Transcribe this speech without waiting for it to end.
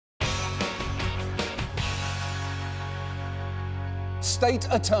State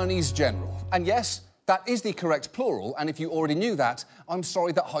Attorneys General. And yes, that is the correct plural, and if you already knew that, I'm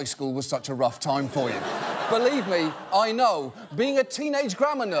sorry that high school was such a rough time for you. Believe me, I know. Being a teenage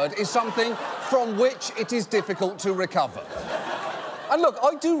grammar nerd is something from which it is difficult to recover. And look,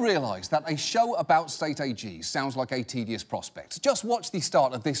 I do realise that a show about state AGs sounds like a tedious prospect. Just watch the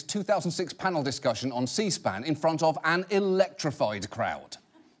start of this 2006 panel discussion on C-SPAN in front of an electrified crowd.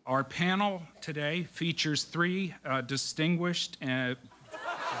 Our panel today features three distinguished and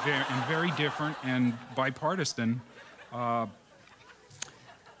very different and bipartisan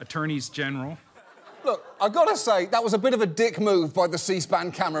attorneys general. Look, I've got to say, that was a bit of a dick move by the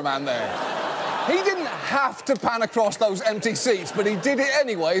C-SPAN cameraman there. He didn't have to pan across those empty seats, but he did it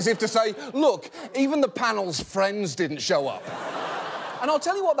anyway, as if to say, look, even the panel's friends didn't show up. And I'll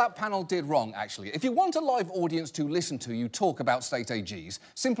tell you what that panel did wrong, actually. If you want a live audience to listen to you talk about state AGs,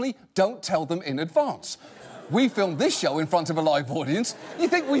 simply don't tell them in advance. We filmed this show in front of a live audience. You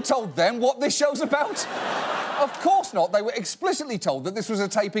think we told them what this show's about? Of course not. They were explicitly told that this was a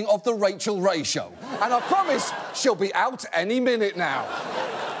taping of The Rachel Ray Show. And I promise she'll be out any minute now.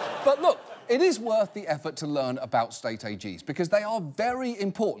 But look, it is worth the effort to learn about state AGs because they are very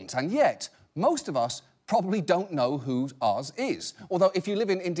important, and yet most of us probably don't know who ours is. Although, if you live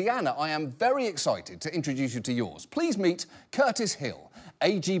in Indiana, I am very excited to introduce you to yours. Please meet Curtis Hill,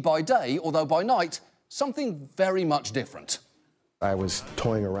 AG by day, although by night, something very much different. I was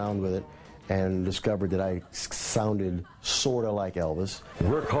toying around with it and discovered that I sounded sort of like Elvis.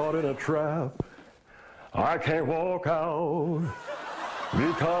 We're caught in a trap. I can't walk out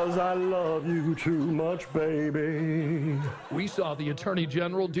because I love you too much, baby. We saw the Attorney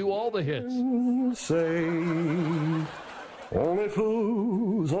General do all the hits. Say, only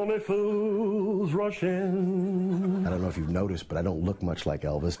fools rush in. I don't know if you've noticed, but I don't look much like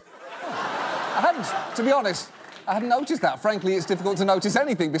Elvis. I hadn't, to be honest, I hadn't noticed that. Frankly, it's difficult to notice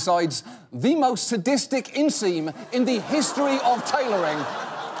anything besides the most sadistic inseam in the history of tailoring.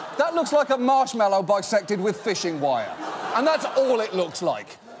 That looks like a marshmallow bisected with fishing wire. And that's all it looks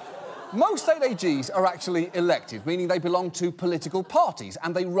like. Most state AGs are actually elected, meaning they belong to political parties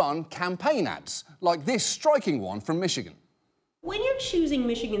and they run campaign ads, like this striking one from Michigan. When you're choosing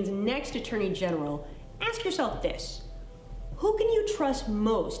Michigan's next Attorney General, ask yourself this. Who can you trust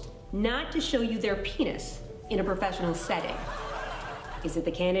most not to show you their penis in a professional setting? Is it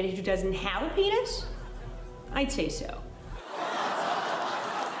the candidate who doesn't have a penis? I'd say so.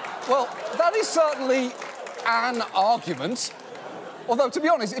 Well, that is certainly an argument. Although, to be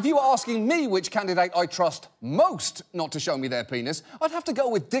honest, if you were asking me which candidate I trust most not to show me their penis, I'd have to go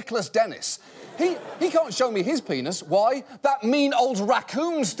with Dickless Dennis. He can't show me his penis. Why? That mean old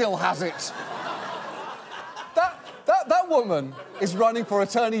raccoon still has it. That woman is running for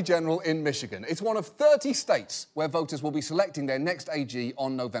Attorney General in Michigan. It's one of 30 states where voters will be selecting their next AG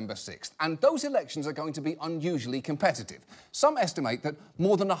on November 6th. And those elections are going to be unusually competitive. Some estimate that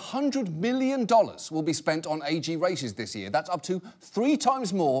more than $100 million will be spent on AG races this year. That's up to 3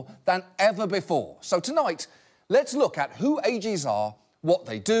 times more than ever before. So tonight, let's look at who AGs are, what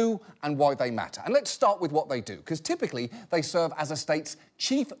they do and why they matter. And let's start with what they do, because typically they serve as a state's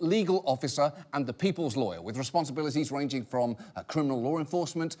chief legal officer and the people's lawyer, with responsibilities ranging from criminal law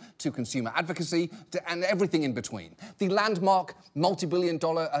enforcement to consumer advocacy and everything in between. The landmark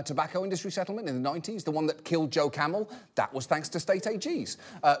multi-billion-dollar tobacco industry settlement in the 90s, the one that killed Joe Camel, that was thanks to state AGs.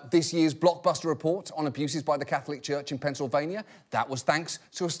 This year's blockbuster report on abuses by the Catholic Church in Pennsylvania, that was thanks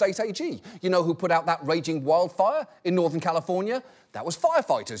to a state AG. You know who put out that raging wildfire in Northern California? That was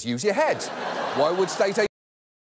firefighters. Use your head. Why would state